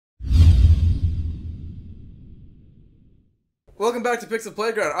Welcome back to Pixel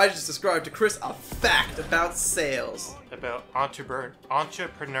Playground. I just described to Chris a fact about sales. About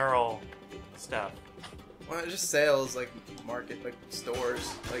entrepreneurial stuff. Well, just sales, like market, like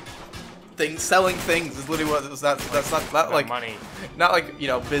stores, like things, selling things is literally what it was. That's not like money. Not like, you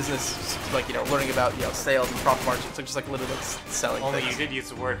know, business, like, you know, learning about, you know, sales and profit margins. It's just like literally like selling Only things. you did use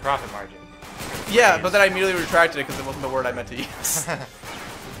the word profit margin. Yeah, but then I immediately retracted it because it wasn't the word I meant to use.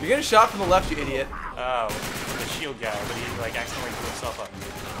 You're getting shot from the left, you idiot. Oh, the shield guy, but he like accidentally blew himself up.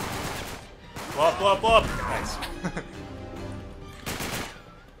 Blow up, blow up, blow up! Nice.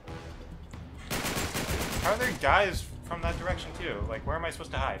 How are there guys from that direction too? Like, where am I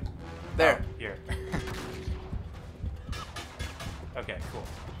supposed to hide? There. Oh, here. Okay, cool.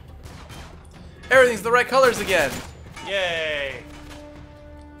 Everything's the right colors again. Yay!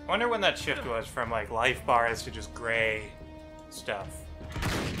 I wonder when that shift was from like life bars to just gray stuff.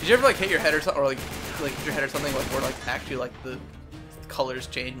 Did you ever like hit your head or something, or like hit your head or something, like where like actually like the colors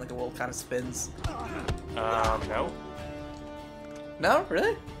change, like a little kind of spins? No. No,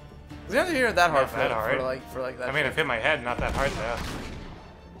 really? Because you have to hear it that hard, Not that hard. For like that. I mean, I've hit my head, not that hard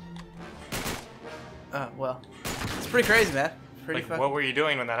though. Well, it's pretty crazy, man. Pretty. Like, what were you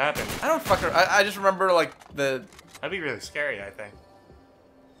doing when that happened? I don't fucking. I just remember like the. That'd be really scary, I think.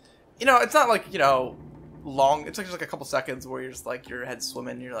 You know, it's not like, you know, long. It's like just like a couple seconds where you're just like your head's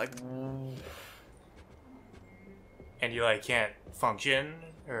swimming. And you're like. And you like can't function,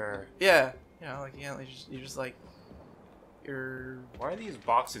 or Yeah, you know, like you're just like. You're. Why are these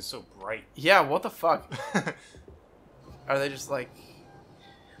boxes so bright? Yeah, what the fuck? Are they just like?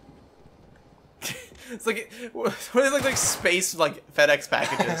 It's like what is like space like FedEx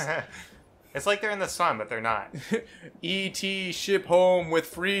packages? It's like they're in the sun, but they're not. ET ship home with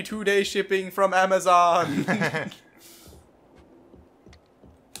free 2-day shipping from Amazon.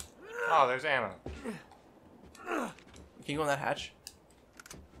 Oh, there's ammo. Can you go in that hatch?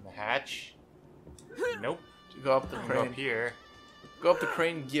 The hatch? Nope. Go up the Go crane. up here. Go up the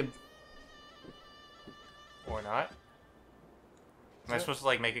crane gib. Or not. Am I supposed to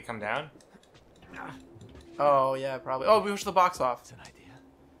like make it come down? Oh yeah, probably. Oh, we pushed the box off. That's an idea.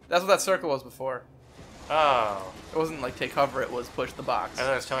 That's what that circle was before. Oh. It wasn't like take cover, it was push the box. I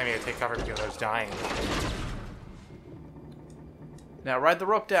thought it was telling me to take cover because I was dying. Now ride the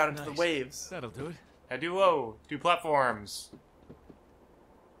rope down into the Nice. waves. That'll do it. Now do platforms.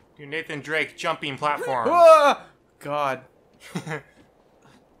 Do Nathan Drake jumping platforms. Ah! God.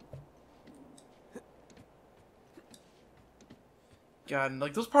 God, and,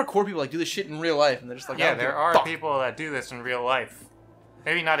 like those parkour people like do this shit in real life, and they're just like, I Yeah, don't give there a are fuck. people that do this in real life.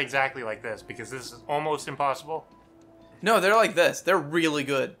 Maybe not exactly like this, because this is almost impossible. No, they're like this. They're really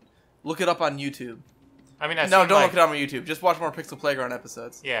good. Look it up on YouTube. I mean, No, don't look it up on YouTube. Just watch more Pixel Playground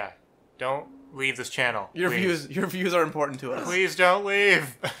episodes. Yeah. Don't leave this channel. Your please. views are important to us. Please don't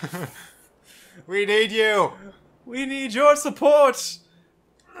leave. We need you. We need your support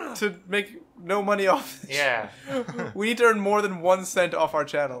to make no money off this. Yeah. We need to earn more than 1 cent off our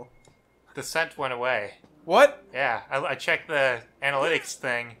channel. The scent went away. What? Yeah, I checked the analytics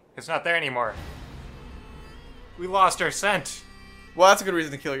thing. It's not there anymore. We lost our scent. Well, that's a good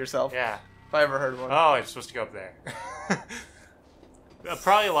reason to kill yourself. Yeah. If I ever heard one. Oh, I'm supposed to go up there.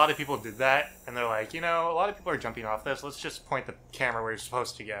 Probably a lot of people did that, and they're like, you know, a lot of people are jumping off this. Let's just point the camera where you're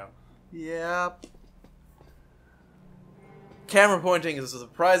supposed to go. Yep. Camera pointing is a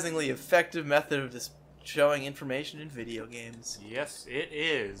surprisingly effective method of showing information in video games. Yes, it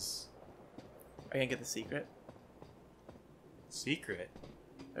is. I can't get the secret. Secret.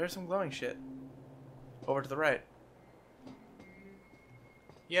 There's some glowing shit. Over to the right.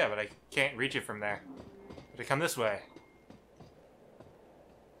 Yeah, but I can't reach it from there. But I come this way.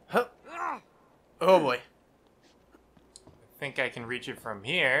 Huh. Oh boy. I think I can reach it from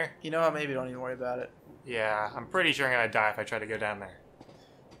here. You know what? Maybe don't even worry about it. Yeah, I'm pretty sure I'm gonna die if I try to go down there.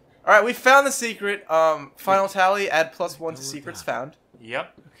 Alright, we found the secret. Final tally, add +1 to secrets found.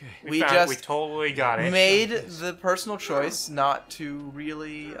 Yep. Okay. We totally got it. Made the personal choice not to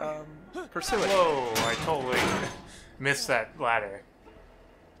really pursue it. Whoa, I totally missed that ladder.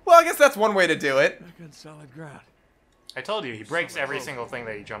 Well, I guess that's one way to do it. Back on solid ground. I told you, he breaks every single thing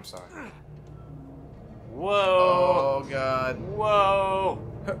that he jumps on. Whoa! Oh god. Whoa!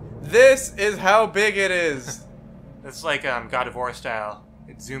 This is how big it is. It's like God of War style.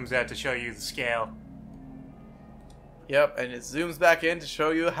 It zooms out to show you the scale. Yep, and it zooms back in to show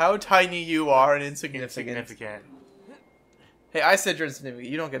you how tiny you are and insignificant. Insignificant. Hey, I said you're insignificant.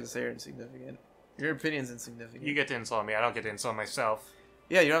 You don't get to say you're insignificant. Your opinion's insignificant. You get to insult me. I don't get to insult myself.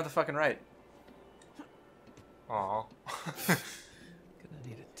 Yeah, you don't have the fucking right. Aw. Gonna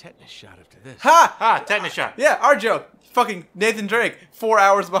need a tetanus shot after this. Ha! Ah, tetanus shot. Yeah, our joke. Fucking Nathan Drake, 4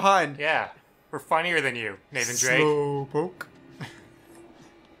 hours behind. Yeah. We're funnier than you, Nathan Drake. Slowpoke.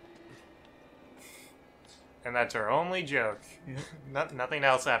 And that's our only joke. Nothing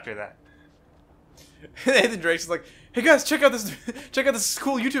else after that. Nathan Drake's like, hey guys, check out this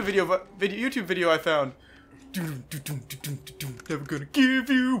cool YouTube video I found. Never gonna give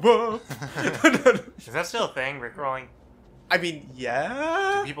you up. Is that still a thing, Rickrolling? I mean,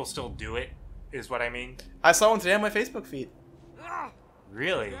 yeah. Do people still do it? Is what I mean. I saw one today on my Facebook feed.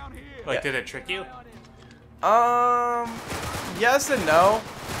 Really? Like, Yeah. did it trick you? Yes and no.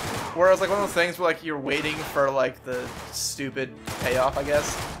 Whereas like one of those things where like you're waiting for like the stupid payoff, I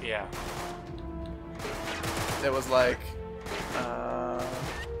guess. Yeah. It was like,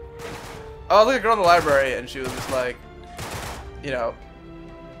 oh, look at a girl in the library, and she was just like, you know,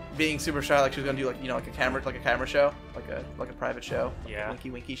 being super shy, like she was gonna do like, you know, like a camera show, like a private show, like Yeah. a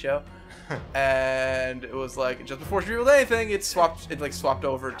winky show, and it was like just before she revealed anything, it swapped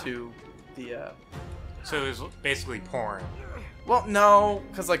over to the, So it was basically porn. well, no,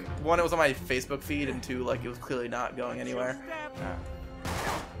 because like one, it was on my Facebook feed, and two, like it was clearly not going anywhere,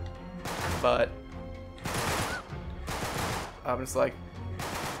 but I'm just like,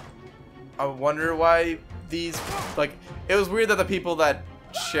 I wonder why these, like, it was weird that the people that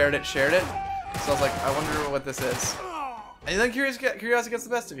shared it. So I was like, I wonder what this is. And then curiosity gets the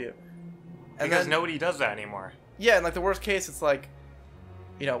best of you. And Because then, nobody does that anymore. yeah, and like the worst case, it's like,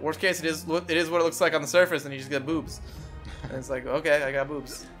 you know, worst case it is what it looks like on the surface, and you just get boobs. And it's like, okay, I got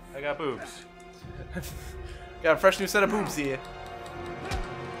boobs. I got boobs. Got a fresh new set of boobs here.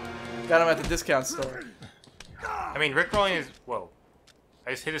 Got them at the discount store. I mean, Rickrolling is... Whoa.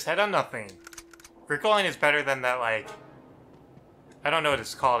 I just hit his head on nothing. Rickrolling is better than that, like... I don't know what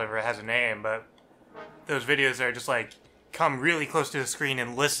it's called if it has a name, but... Those videos that are just like, come really close to the screen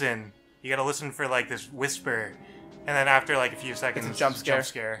and listen. You gotta listen for like this whisper. And then after like a few seconds, It's a jump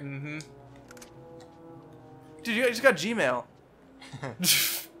scare. Mm-hmm. Dude, you just got Gmail.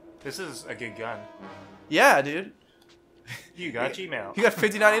 This is a good gun. Yeah, dude. You got Gmail. You got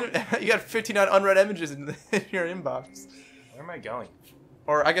 59. You got 59 unread images in your inbox. Where am I going?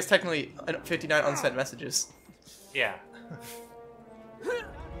 Or I guess technically 59 unsent messages. Yeah.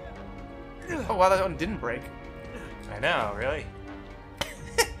 Oh wow, that one didn't break. I know, really?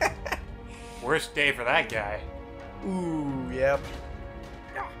 Worst day for that guy. Ooh, yep.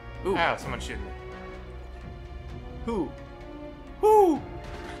 Ooh, Ow, someone's shooting me. who? Who?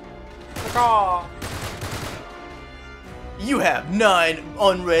 Caw. You have 9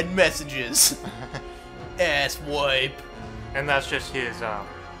 unread messages. Ass wipe. And that's just his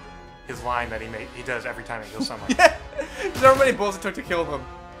line that he does every time he kills someone. Yeah. There's how many bullets it took to kill them.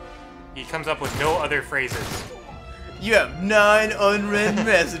 He comes up with no other phrases. You have 9 unread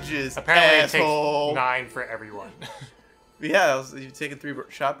messages. Apparently asshole. it takes 9 for everyone. Yeah, you've taken 3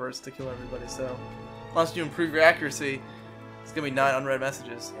 shot bursts to kill everybody, so once you improve your accuracy, it's gonna be 9 unread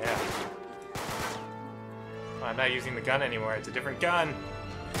messages. Yeah. I'm not using the gun anymore, it's a different gun.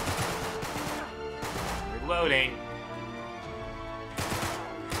 Reloading.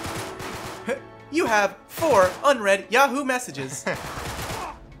 You have 4 unread Yahoo messages.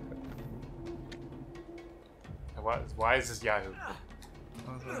 Why is this Yahoo?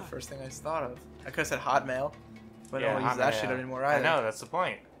 That was the first thing I thought of. I could have said Hotmail, but I Yeah, don't use that Hotmail. shit anymore I either. know, that's the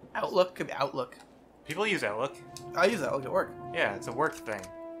point. Outlook could be Outlook. People use Outlook. I use Outlook at work. Yeah, it's a work thing.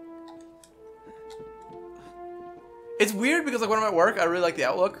 It's weird because like when I'm at work, I really like the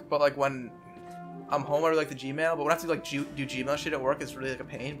Outlook, but like when I'm home, I really like the Gmail. But when I have to like do Gmail shit at work, it's really like a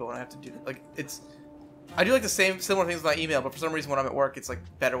pain. But when I have to do like I do like the similar things with my email, but for some reason when I'm at work, it's like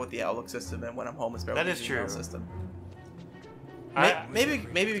better with the Outlook system, and when I'm home, it's better That with is the Gmail true. system. I- Maybe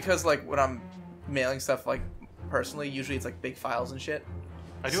because like when I'm mailing stuff like personally, usually it's like big files and shit.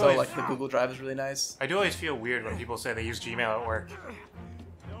 I do So always, like the Google Drive is really nice. I do always feel weird when people say they use Gmail at work.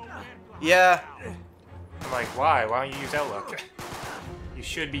 Yeah. I'm like, why? Why don't you use Outlook? You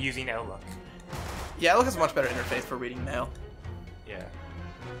should be using Outlook. Yeah, Outlook has a much better interface for reading mail. Yeah.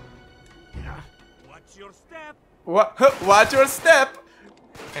 Watch your step. What? Watch your step!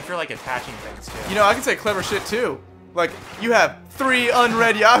 And for like attaching things too. You know, I can say clever shit too. Like, you have 3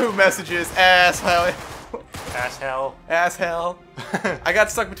 unread Yahoo messages, asshole. Ass hell. Asshole. I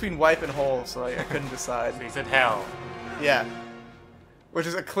got stuck between wipe and hole, so I couldn't decide. So he said hell. Yeah. Which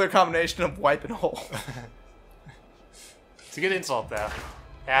is a clear combination of wipe and hole. It's a good insult though.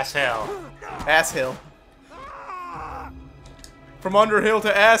 Ass hell. Asshill. From Underhill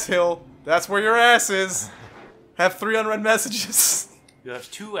to Asshill, that's where your ass is. Have 3 unread messages. You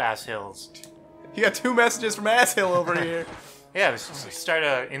have 2 ass hills. You got 2 messages from Asshill over here. Yeah, let's start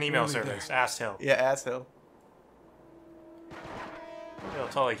an email service. Ask Hill. Yeah, asshole. It'll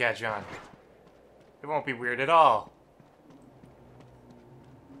totally catch on. It won't be weird at all.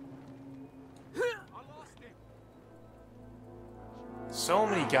 So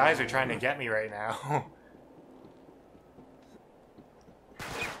many guys are trying to get me right now.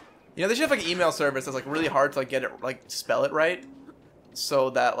 You know, they should have like an email service that's like really hard to like get it, like spell it right, so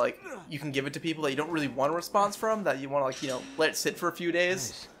that like you can give it to people that you don't really want a response from, that you want to like, you know, let it sit for a few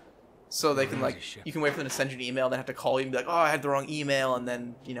days, so they can like, you can wait for them to send you an email, and they have to call you and be like, oh, I had the wrong email, and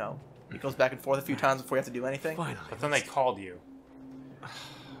then, you know, it goes back and forth a few times before you have to do anything. But then they called you.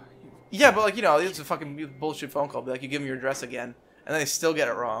 Yeah, but like, you know, it's a fucking bullshit phone call. Be like, you give them your address again, and then they still get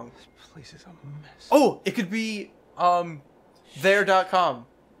it wrong. This place is a mess. Oh, it could be there.com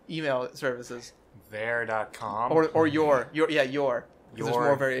email services. There.com? Or your. Yeah, your. Because there's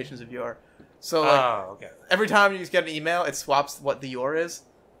more variations of your. So like, okay. every time you just get an email, it swaps what the your is.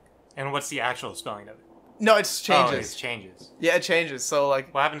 And what's the actual spelling of it? No, it changes. Oh, it changes. Yeah, it changes. So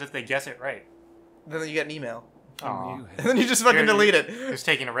like, What happens if they guess it right? then you get an email. Aw. And then you just fucking delete it. Just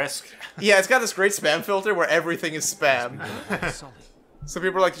taking a risk. Yeah, it's got this great spam filter where everything is spam. So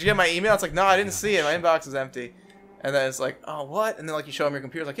people are like, did you get my email? It's like, no, I didn't see it. My inbox is empty. And then it's like, oh, what? And then like you show them your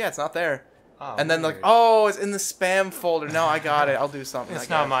computer. It's like, yeah, it's not there. Oh, And then like, weird. oh, it's in the spam folder. No, I got it. I'll do something. It's I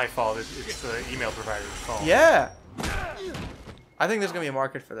got not it. my fault. It's the email provider's fault. Yeah. I think there's gonna be a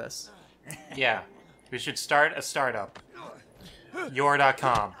market for this. Yeah. We should start a startup.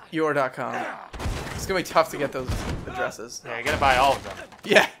 Your.com. Your.com. It's gonna be tough to get those addresses. Yeah, you gotta buy all of them.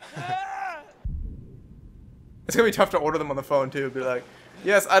 Yeah. It's gonna be tough to order them on the phone too. Be like,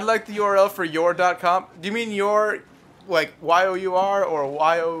 yes, I'd like the URL for your.com. Do you mean your, like Y-O-U-R or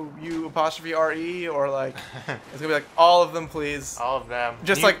Y-O-U''RE or like? It's gonna be like all of them, please. All of them.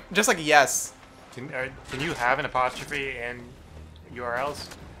 Just Can like yes. you, can you have an apostrophe in URLs?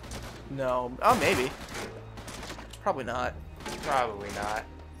 No. Oh, maybe. Probably not. Probably not.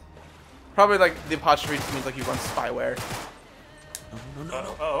 Probably like the apostrophe just means like you run spyware.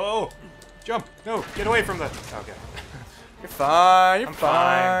 Oh. Jump! No, get away from the... Okay. You're fine. You're I'm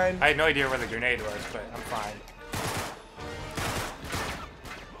fine. I had no idea where the grenade was, but I'm fine.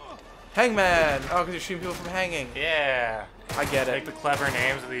 Hangman. Oh, because you're shooting people from hanging. Yeah. I get Like it. the clever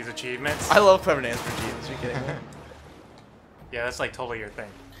names of these achievements. I love clever names for achievements. Are you kidding me? Yeah, that's like totally your thing.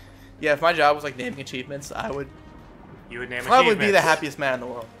 Yeah, if my job was like naming achievements, I would You would name probably achievements. be the happiest man in the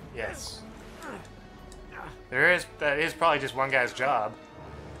world. Yes. That is probably just one guy's job.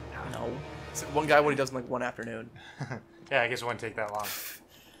 No. It's one guy what he does in like one afternoon. Yeah, I guess it wouldn't take that long.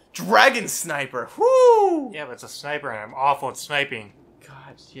 Dragon sniper. Whoo! Yeah, but it's a sniper and I'm awful at sniping.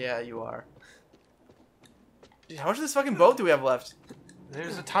 God, yeah, you are. Dude, how much of this fucking boat do we have left?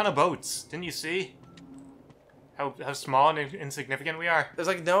 There's a ton of boats. Didn't you see? How small and insignificant we are? There's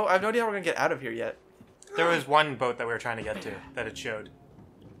like no, I have no idea how we're gonna get out of here yet. There was one boat that we were trying to get to that it showed.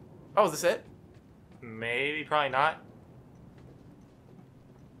 Oh, is this it? Maybe, probably not.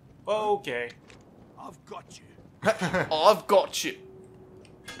 Okay. I've got you. Oh, I've got you.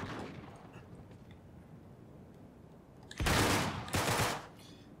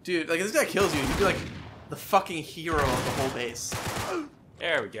 Dude, like if this guy kills you, you'd be like the fucking hero of the whole base.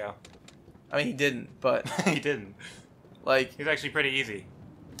 There we go. I mean, he didn't, but He didn't. like, He's actually pretty easy.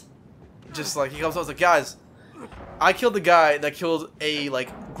 just like he comes up, like, guys, I killed the guy that killed a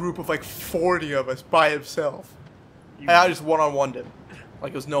like group of like 40 of us by himself, and I just one-on-one'd him.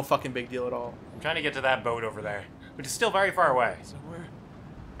 Like it was no fucking big deal at all. I'm trying to get to that boat over there, which is still very far away. Somewhere.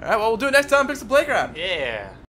 All right, well, we'll do it next time. Picks the playground. Yeah.